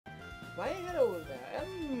Why hello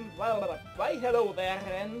there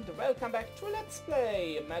and welcome back to Let's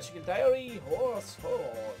Play Magical Diary Horse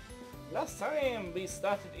Hall. Last time we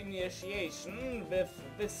started initiation with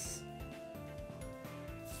this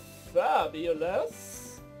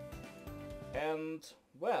fabulous and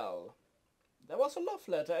well, there was a love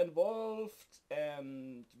letter involved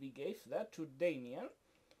and we gave that to Damien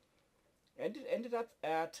and it ended up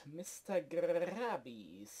at Mr.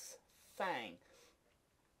 Grabby's Fang,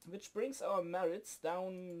 which brings our merits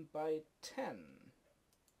down by 10.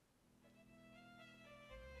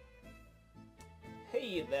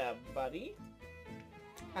 Hey there, buddy.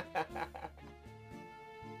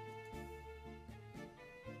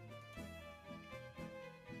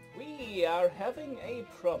 We are having a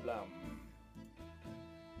problem.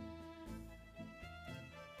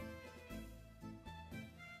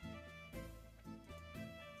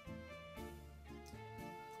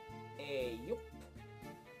 Yup.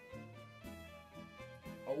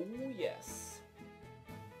 Oh yes.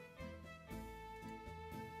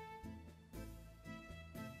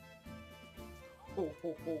 Ho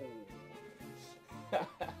ho ho.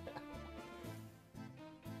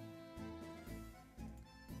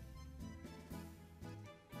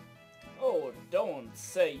 Oh, don't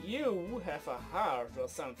say you have a heart or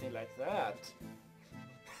something like that.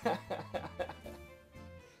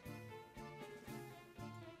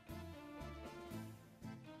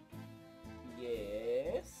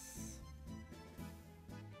 Yes.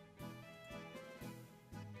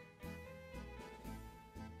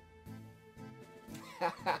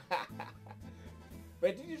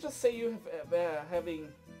 Wait, did you just say you were having...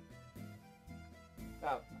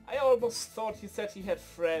 Oh, I almost thought he said he had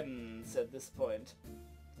friends at this point.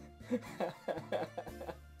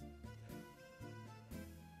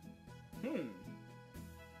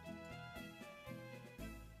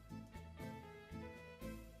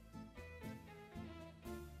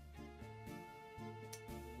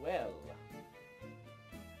 Well.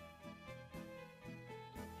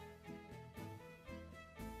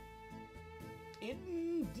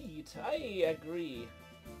 Indeed, I agree.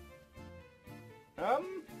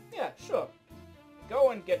 Yeah, sure. Go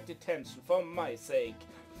and get detention for my sake.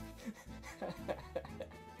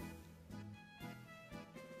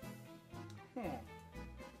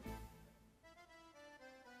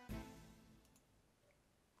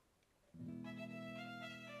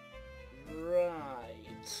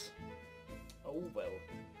 Right. Oh well.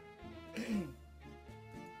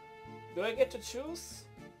 Do I get to choose?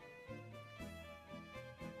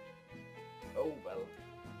 Oh well.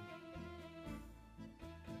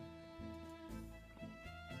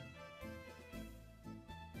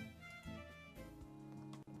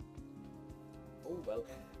 Oh well.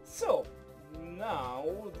 So, now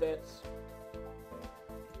that...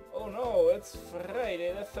 Oh no, it's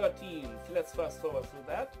Friday the 13th. Let's fast forward through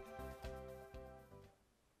that.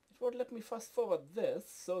 It won't let me fast forward this,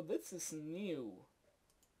 so this is new.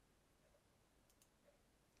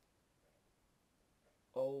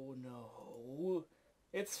 Oh no.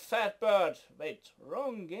 It's Fatbird. Wait,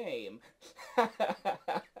 wrong game.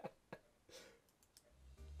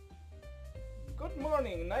 Good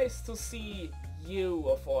morning, nice to see you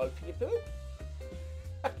of all people.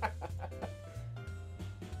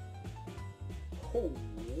 Oh.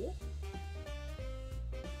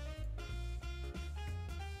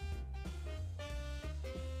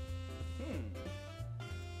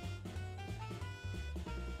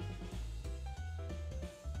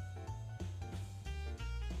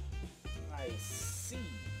 I see.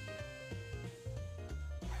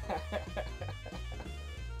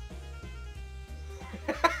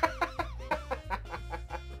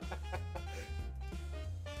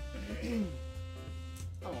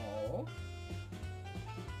 Oh,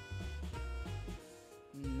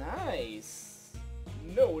 nice.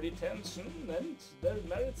 No detention, and the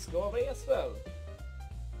merits go away as well.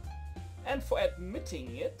 And for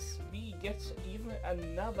admitting it, we get even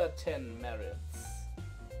another 10 merits.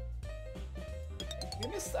 We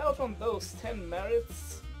missed out on those 10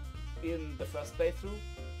 merits in the first playthrough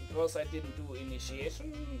because I didn't do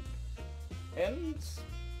initiation, and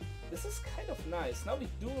this is kind of nice. Now we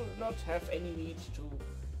do not have any need to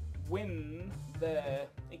win the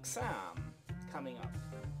exam coming up.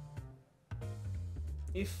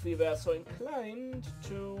 If we were so inclined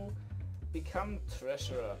to become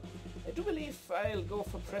treasurer. I do believe I'll go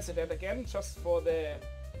for president again just for the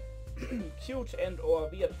cute and or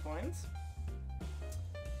weird points.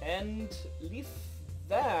 And leave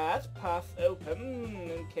that path open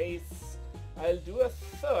in case I'll do a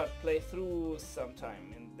third playthrough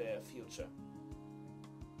sometime in the future.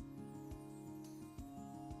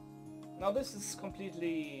 Now this is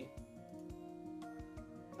completely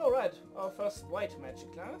Alright, our first white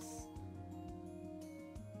magic class.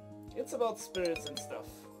 It's about spirits and stuff.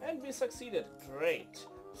 And we succeeded. Great.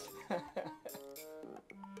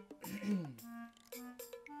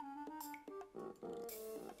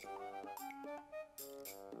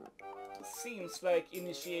 Seems like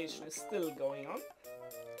initiation is still going on.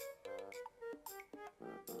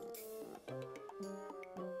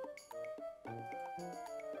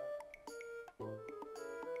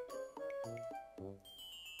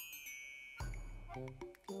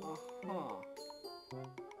 Uh-huh.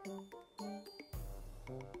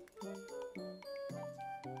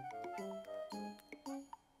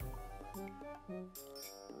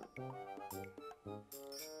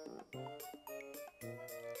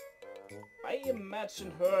 I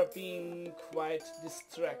imagine her being quite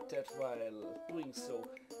distracted while doing so.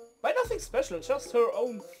 By nothing special, just her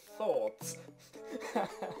own thoughts.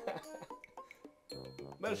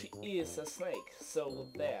 Well, she is a snake, so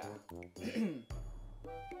there.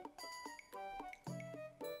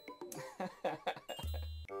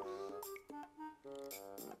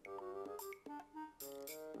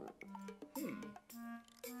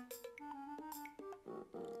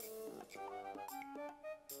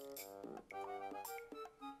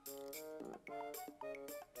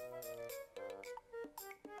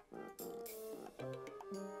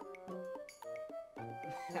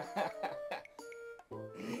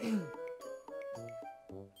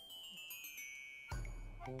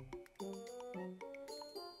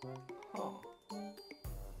 Huh.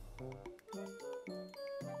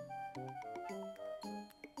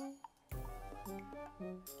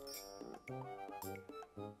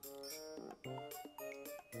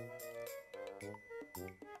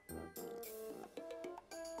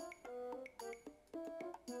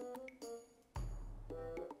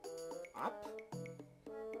 Up?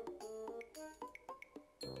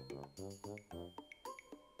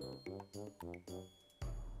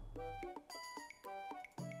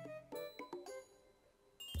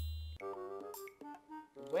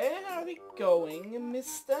 Where are we going,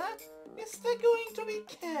 mister? Is there going to be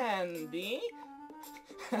candy?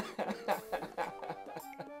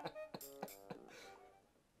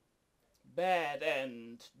 Bad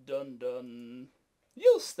end, dun dun.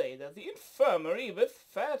 You stayed at the infirmary with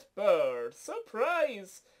Fat Bird.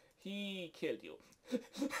 Surprise! He killed you.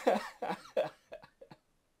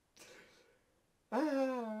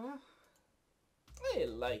 I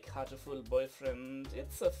like Heartful Boyfriend.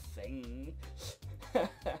 It's a thing.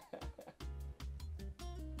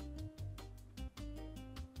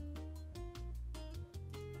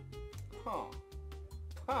 Huh.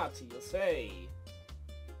 Party, you say?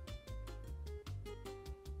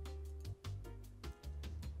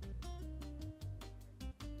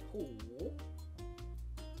 Ooh.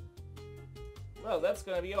 Well, that's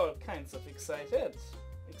gonna be all kinds of exciting.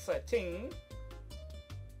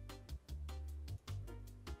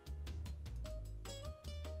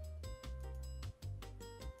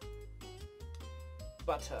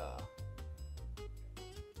 Butter.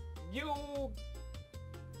 You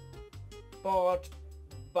bought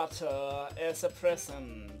butter as a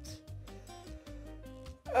present.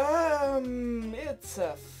 It's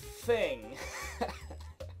a thing.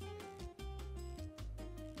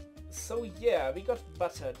 So yeah, we got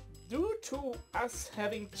butter due to us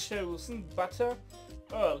having chosen butter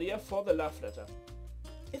earlier for the love letter.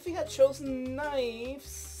 If we had chosen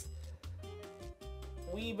knives,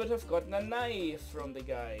 we would have gotten a knife from the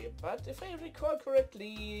guy, but if I recall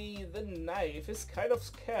correctly, the knife is kind of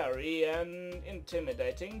scary and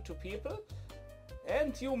intimidating to people,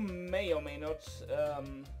 and you may or may not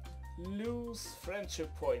lose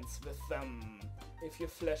friendship points with them if you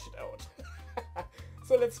flesh it out.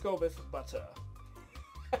 So let's go with butter.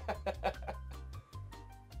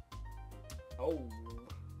 Oh,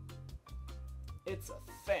 it's a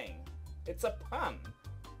thing. It's a pun.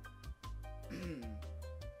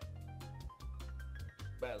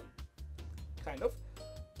 Well, kind of,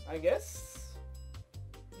 I guess.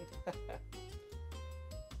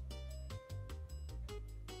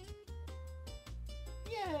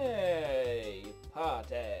 Yay!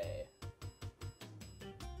 Party!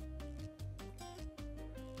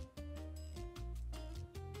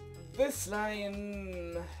 This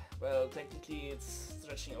line, well, technically it's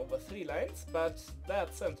stretching over 3 lines, but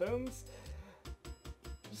that sentence...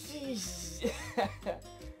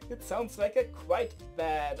 It sounds like a quite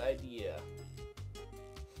bad idea.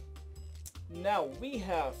 Now we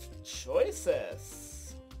have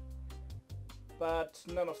choices, but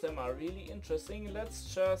none of them are really interesting.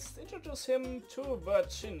 Let's just introduce him to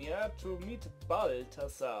Virginia to meet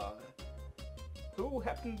Balthazar, who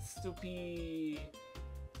happens to be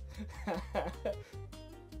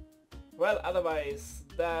Well, otherwise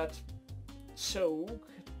that joke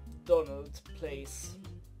Donald plays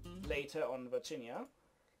later on Virginia.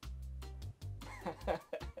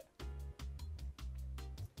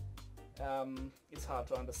 It's hard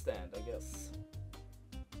to understand, I guess.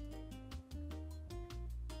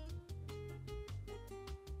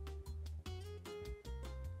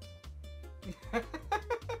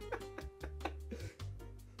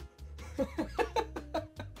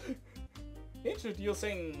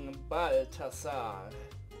 Introducing Balthasar.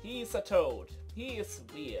 He's a toad. He is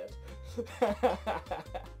weird.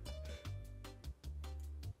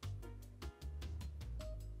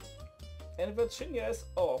 And Virginia is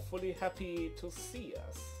awfully happy to see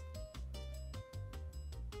us.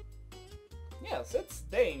 Yes, it's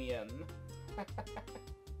Damien.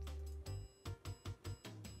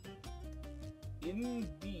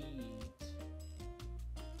 Indeed.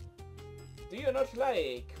 Do you not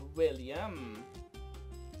like William?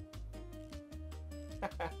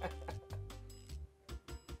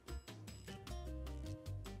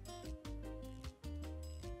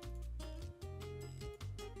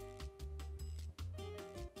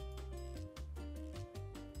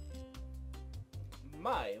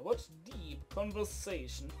 My, what deep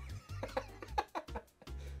conversation.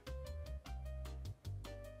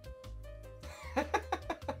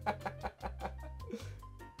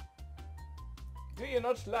 Do you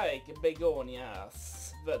not like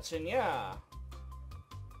begonias, Virginia?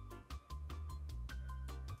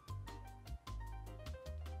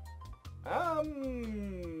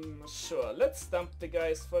 Sure, let's dump the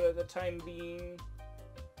guys for the time being.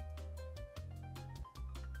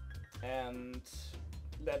 And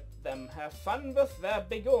let them have fun with their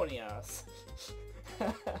begonias.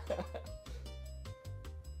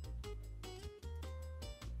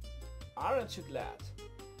 Aren't you glad?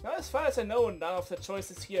 Now, as far as I know, none of the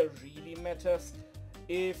choices here really matters.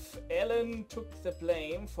 If Ellen took the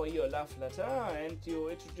blame for your love letter and you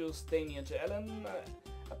introduced Damien to Ellen,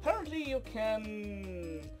 apparently you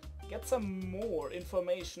can get some more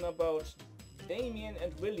information about Damien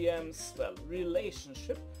and William's, well,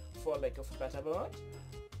 relationship, for lack of a better word.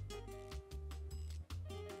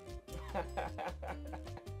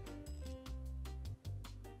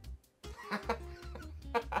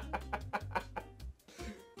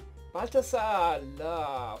 Balthasar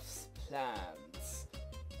loves plants.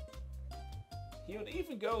 He would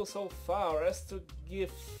even go so far as to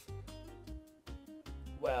give,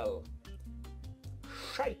 well,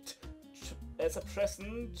 shite as a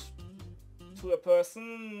present to a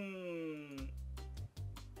person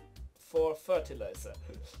for fertilizer.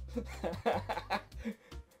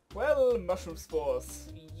 Well, mushroom spores,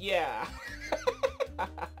 yeah.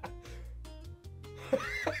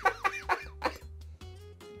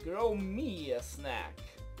 Grow me a snack.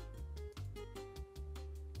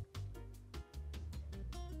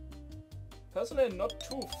 Personally, not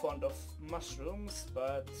too fond of mushrooms,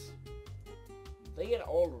 but they are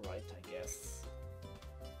alright, I guess.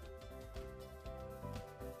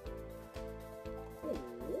 Ooh.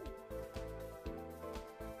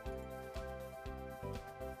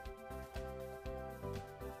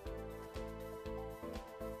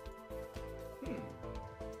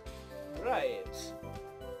 Right.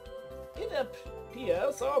 It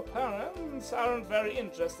appears our parents aren't very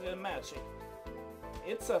interested in magic.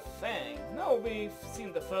 It's a thing. Now we've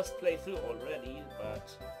seen the first playthrough already,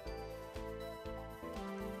 but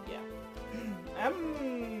yeah.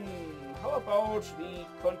 How about we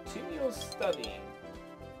continue studying?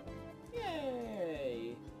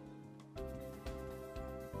 Yay!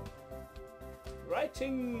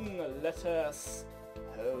 Writing letters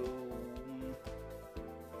home.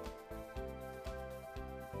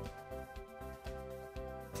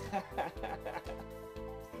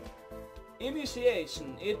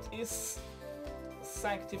 Initiation. It is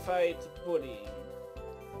sanctified bullying.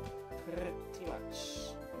 Pretty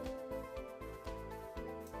much.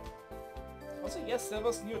 Also, yes, there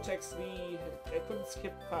was new text. I couldn't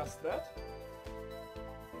skip past that.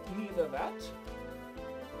 Neither that.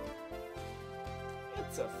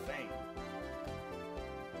 It's a thing.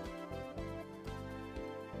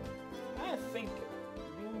 I think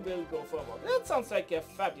you will go for a walk. That sounds like a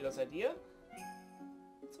fabulous idea.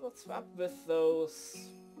 So what's up with those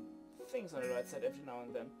things on the right side every now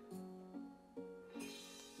and then?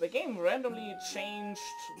 The game randomly changed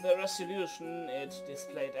the resolution it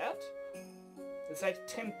displayed at. It's like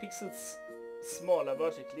 10 pixels smaller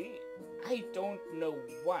vertically. I don't know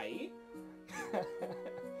why.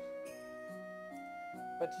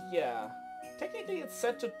 But yeah, technically it's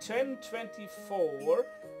set to 1024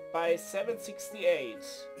 by 768.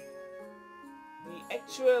 The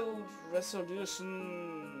actual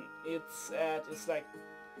resolution it's like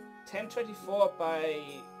 1024 by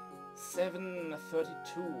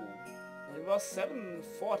 732. It was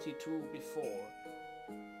 742 before.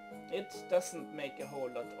 It doesn't make a whole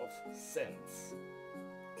lot of sense.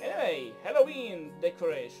 Anyway, Halloween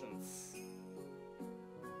decorations.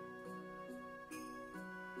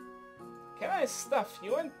 Can I stuff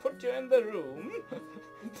you and put you in the room?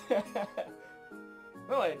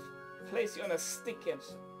 No, I place you on a stick and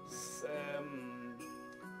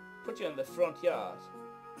put you in the front yard.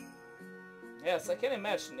 Yes, I can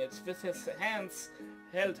imagine it, with his hands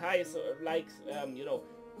held high, so like, you know,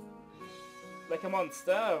 like a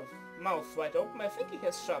monster, mouth wide open. I think he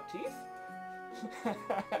has sharp teeth.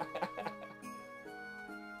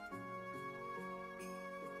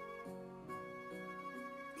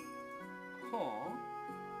 Huh.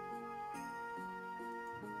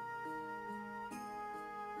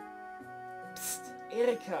 Psst,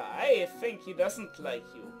 Erika, I think he doesn't like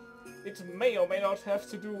you. It may or may not have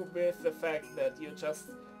to do with the fact that you just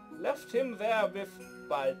left him there with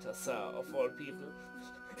Balthasar, of all people.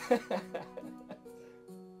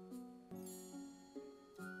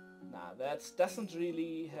 Nah, that doesn't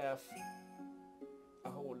really have a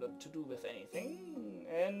whole lot to do with anything.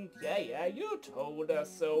 And yeah, you told us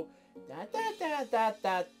so. Da da da da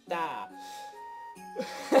da da.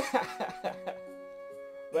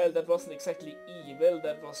 Well, that wasn't exactly evil,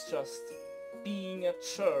 that was just being a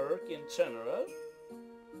jerk in general.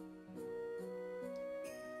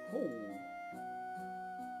 Ooh.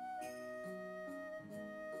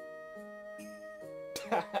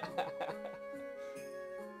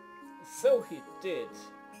 So he did.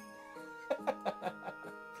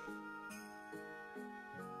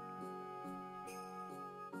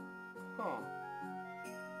 Huh.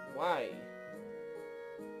 Why?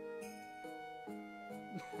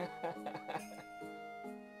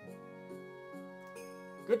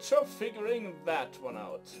 Good job figuring that one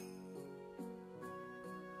out.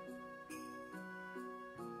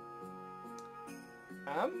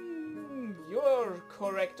 You're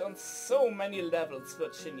correct on so many levels,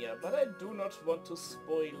 Virginia, but I do not want to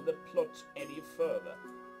spoil the plot any further.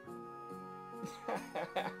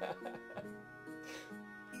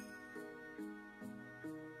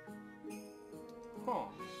 Huh.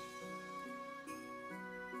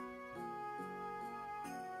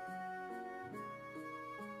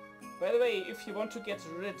 By the way, if you want to get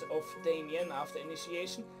rid of Damien after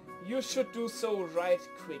initiation, you should do so right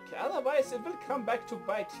quick, otherwise it will come back to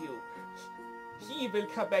bite you. He will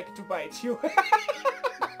come back to bite you.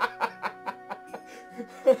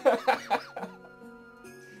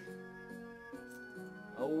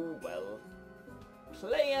 Oh well.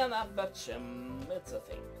 Play another gem, it's a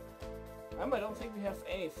thing. I don't think we have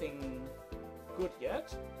anything good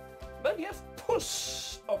yet, but we have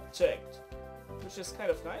push object, which is kind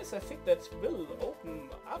of nice. I think that will open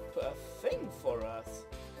up a thing for us,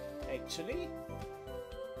 actually.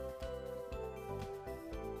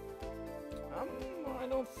 I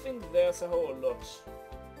don't think there's a whole lot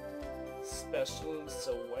special,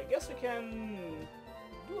 so I guess we can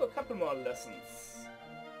do a couple more lessons.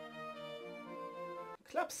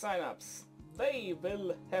 Club sign-ups. They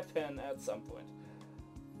will happen at some point.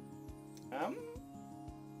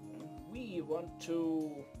 We want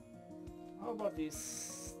to... How about we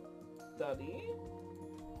study,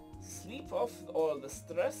 sleep off all the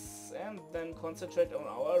stress, and then concentrate on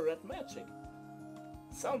our red magic?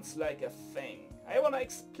 Sounds like a thing. I wanna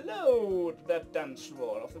explode that dungeon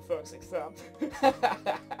wall of the first exam.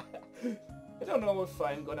 I don't know if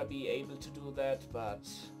I'm gonna be able to do that, but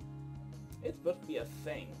it would be a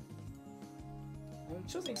thing. I'm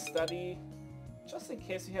choosing study, just in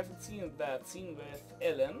case you haven't seen that scene with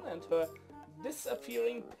Ellen and her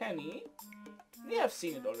disappearing penny. We have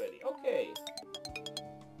seen it already. Okay.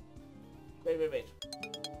 Wait.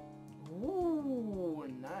 Ooh,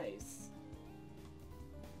 nice.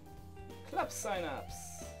 Club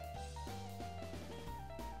sign-ups.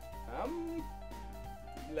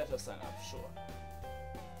 Let her sign up, sure.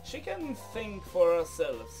 She can think for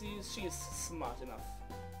herself. She's smart enough.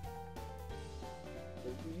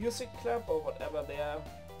 The music club or whatever they are.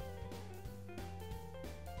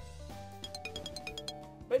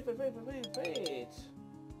 Wait.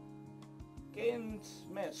 Gained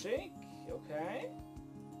magic, okay.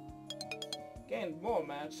 Gained more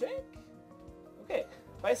magic. Okay,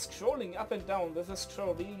 by scrolling up and down with a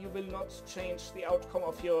scroll wheel you will not change the outcome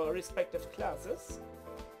of your respective classes.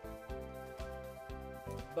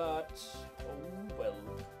 But, oh well.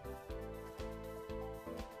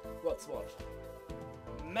 What's what?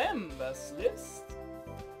 Members list?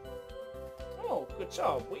 Oh, good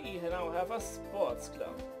job. We now have a sports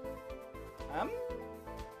club.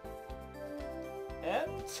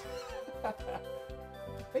 And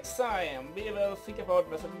next time we will think about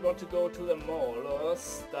whether we want to go to the mall or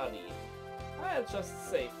study. I'll just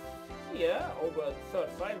save here over the third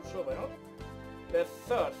file, sure why not. The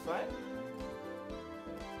third file.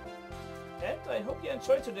 And I hope you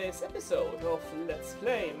enjoyed today's episode of Let's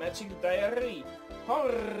Play Magic Diary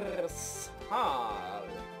Horse Hall.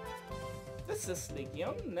 This is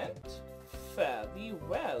Legion and fare thee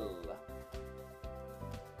well.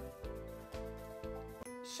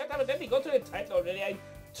 Shut up and let me go to the title already. I'm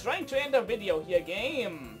trying to end a video here,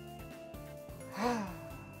 game.